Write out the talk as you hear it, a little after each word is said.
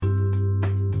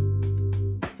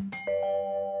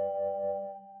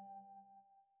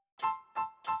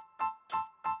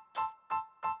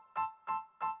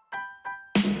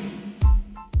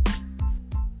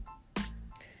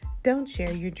Don't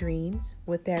share your dreams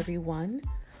with everyone.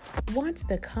 Watch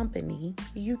the company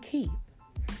you keep.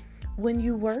 When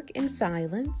you work in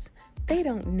silence, they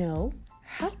don't know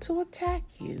how to attack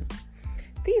you.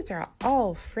 These are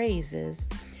all phrases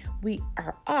we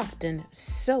are often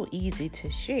so easy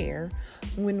to share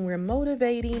when we're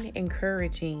motivating,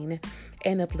 encouraging,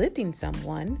 and uplifting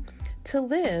someone to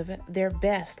live their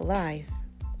best life.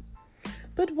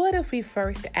 But what if we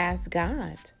first ask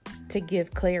God to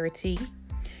give clarity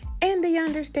and the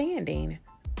understanding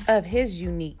of His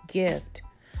unique gift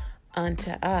unto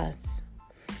us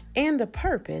and the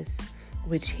purpose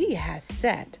which He has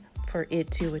set for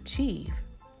it to achieve?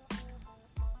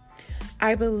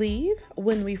 I believe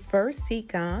when we first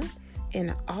seek God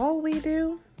in all we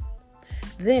do,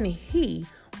 then He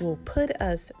will put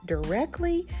us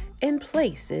directly in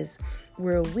places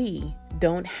where we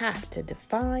don't have to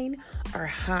define or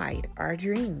hide our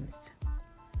dreams.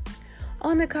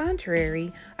 On the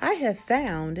contrary, I have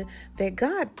found that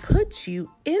God puts you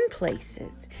in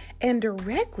places and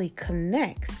directly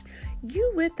connects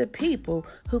you with the people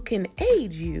who can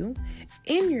aid you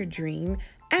in your dream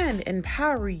and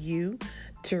empower you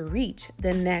to reach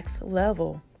the next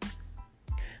level.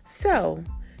 So,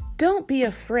 don't be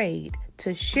afraid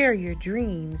to share your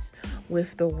dreams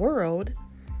with the world.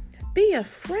 Be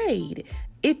afraid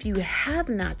if you have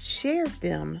not shared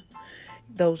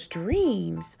those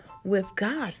dreams with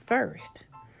God first.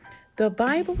 The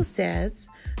Bible says,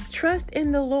 "Trust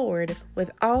in the Lord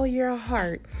with all your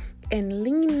heart and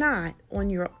lean not on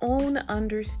your own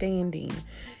understanding.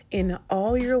 In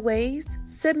all your ways,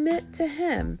 submit to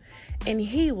Him, and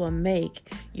He will make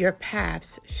your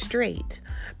paths straight."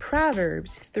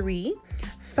 Proverbs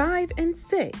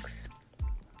 3:5-6.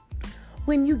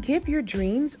 When you give your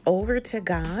dreams over to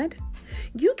God,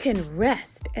 you can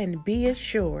rest and be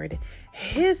assured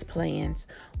His plans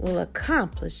will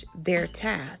accomplish their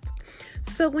task.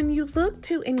 So when you look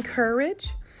to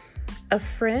encourage a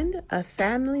friend, a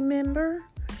family member,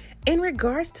 in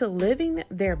regards to living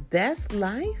their best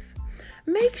life,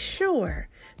 make sure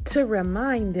to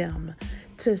remind them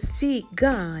to seek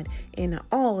God in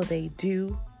all they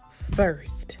do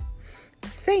first.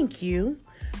 Thank you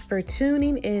for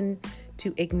tuning in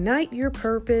to Ignite Your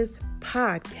Purpose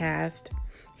podcast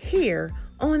here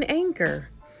on Anchor.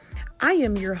 I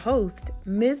am your host,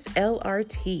 Miss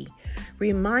LRT,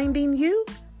 reminding you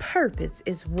purpose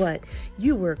is what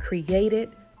you were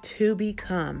created to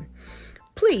become.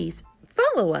 Please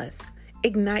follow us,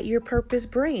 Ignite Your Purpose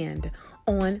brand,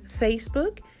 on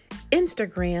Facebook,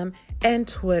 Instagram, and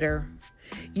Twitter.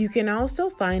 You can also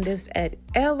find us at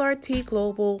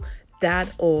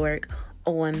lrtglobal.org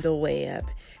on the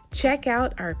web. Check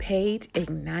out our page,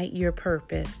 Ignite Your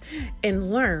Purpose,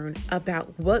 and learn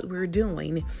about what we're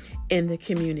doing in the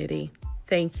community.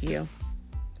 Thank you.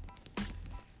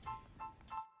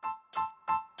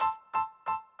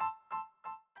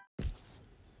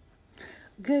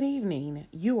 Good evening.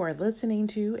 You are listening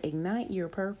to Ignite Your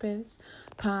Purpose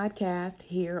podcast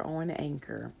here on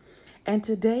Anchor. And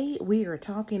today we are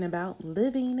talking about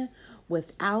living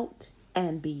without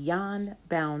and beyond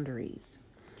boundaries.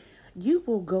 You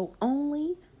will go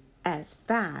only as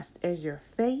fast as your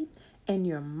faith and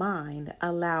your mind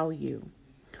allow you.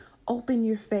 Open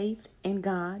your faith in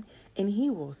God and He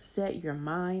will set your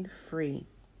mind free.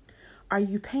 Are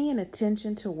you paying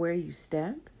attention to where you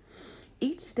step?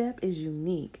 Each step is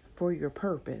unique for your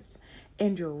purpose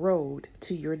and your road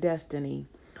to your destiny,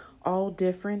 all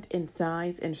different in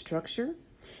size and structure,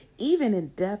 even in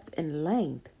depth and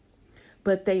length,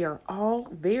 but they are all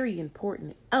very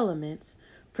important elements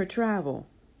for travel.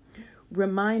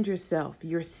 Remind yourself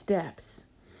your steps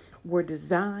were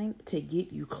designed to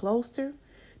get you closer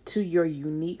to your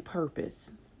unique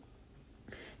purpose.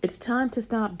 It's time to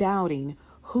stop doubting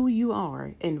who you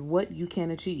are and what you can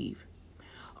achieve.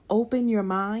 Open your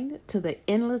mind to the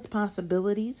endless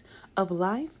possibilities of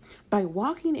life by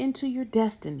walking into your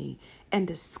destiny and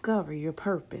discover your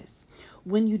purpose.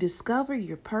 When you discover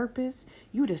your purpose,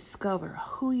 you discover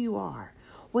who you are.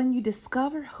 When you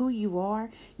discover who you are,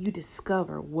 you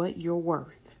discover what you're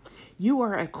worth. You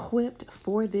are equipped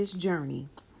for this journey.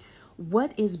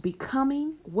 What is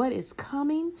becoming, what is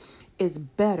coming, is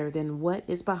better than what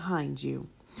is behind you.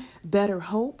 Better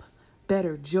hope,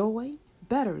 better joy,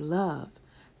 better love,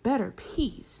 better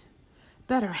peace,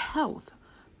 better health,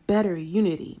 better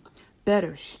unity,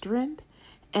 better strength,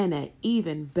 and an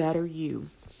even better you.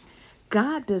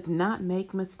 God does not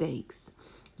make mistakes.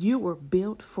 You were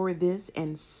built for this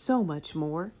and so much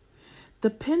more.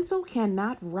 The pencil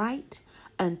cannot write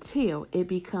until it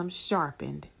becomes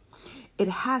sharpened. It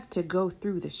has to go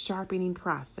through the sharpening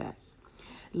process.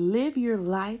 Live your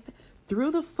life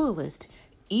through the fullest,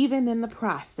 even in the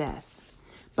process,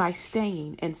 by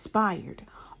staying inspired,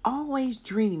 always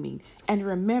dreaming, and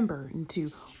remembering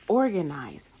to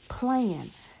organize,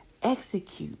 plan,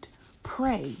 execute,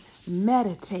 pray,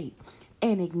 meditate,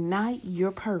 and ignite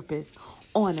your purpose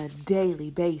on a daily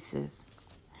basis.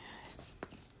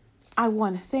 I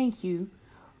want to thank you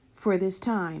for this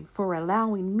time, for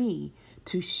allowing me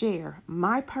to share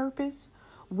my purpose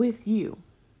with you.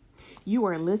 You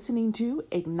are listening to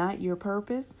Ignite Your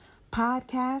Purpose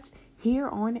podcast here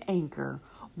on Anchor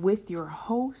with your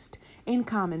host and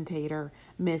commentator,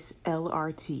 Miss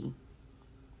LRT.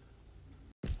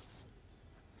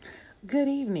 Good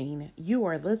evening. You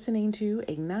are listening to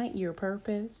Ignite Your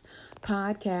Purpose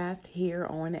podcast here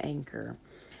on Anchor.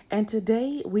 And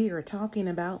today we are talking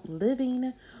about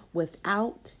living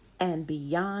without and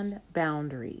beyond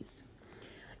boundaries.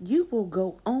 You will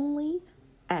go only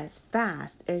as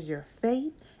fast as your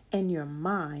faith and your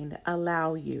mind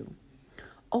allow you.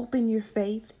 Open your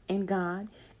faith in God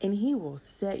and He will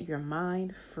set your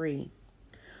mind free.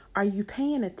 Are you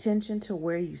paying attention to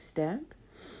where you step?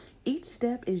 Each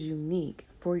step is unique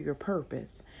for your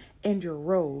purpose and your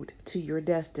road to your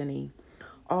destiny,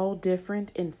 all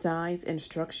different in size and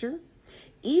structure,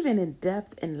 even in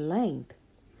depth and length,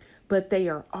 but they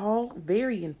are all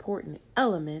very important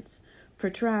elements for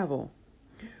travel.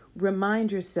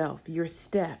 Remind yourself your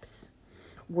steps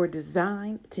were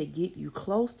designed to get you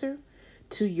closer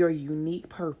to your unique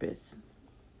purpose.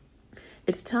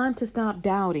 It's time to stop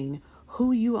doubting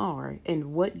who you are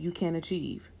and what you can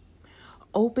achieve.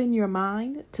 Open your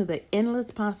mind to the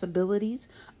endless possibilities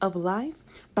of life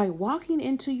by walking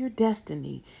into your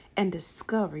destiny and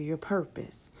discover your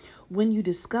purpose. When you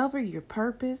discover your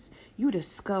purpose, you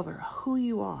discover who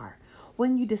you are.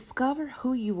 When you discover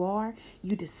who you are,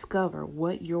 you discover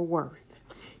what you're worth.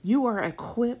 You are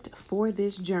equipped for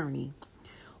this journey.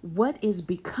 What is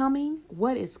becoming,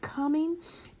 what is coming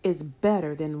is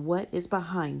better than what is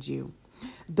behind you.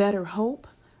 Better hope,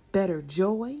 better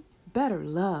joy, better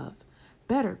love,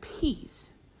 better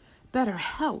peace, better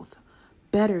health,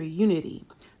 better unity,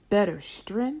 better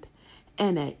strength,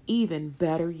 and an even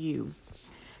better you.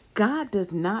 God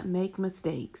does not make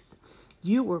mistakes.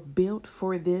 You were built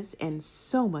for this and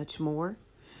so much more.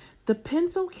 The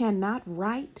pencil cannot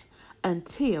write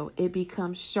until it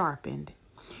becomes sharpened.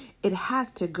 It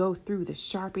has to go through the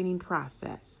sharpening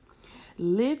process.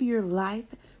 Live your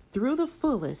life through the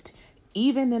fullest,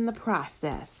 even in the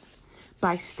process,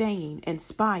 by staying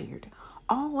inspired,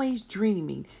 always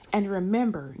dreaming, and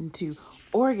remembering to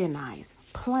organize,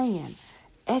 plan,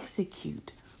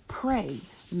 execute, pray,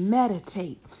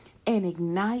 meditate, and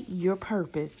ignite your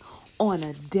purpose on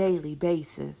a daily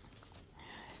basis.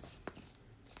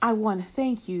 I want to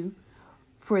thank you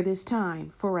for this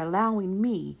time, for allowing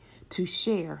me to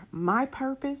share my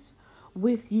purpose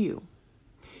with you.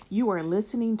 You are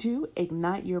listening to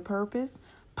Ignite Your Purpose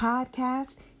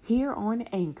podcast here on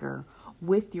Anchor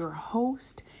with your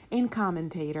host and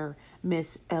commentator,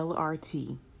 Miss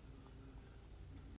LRT.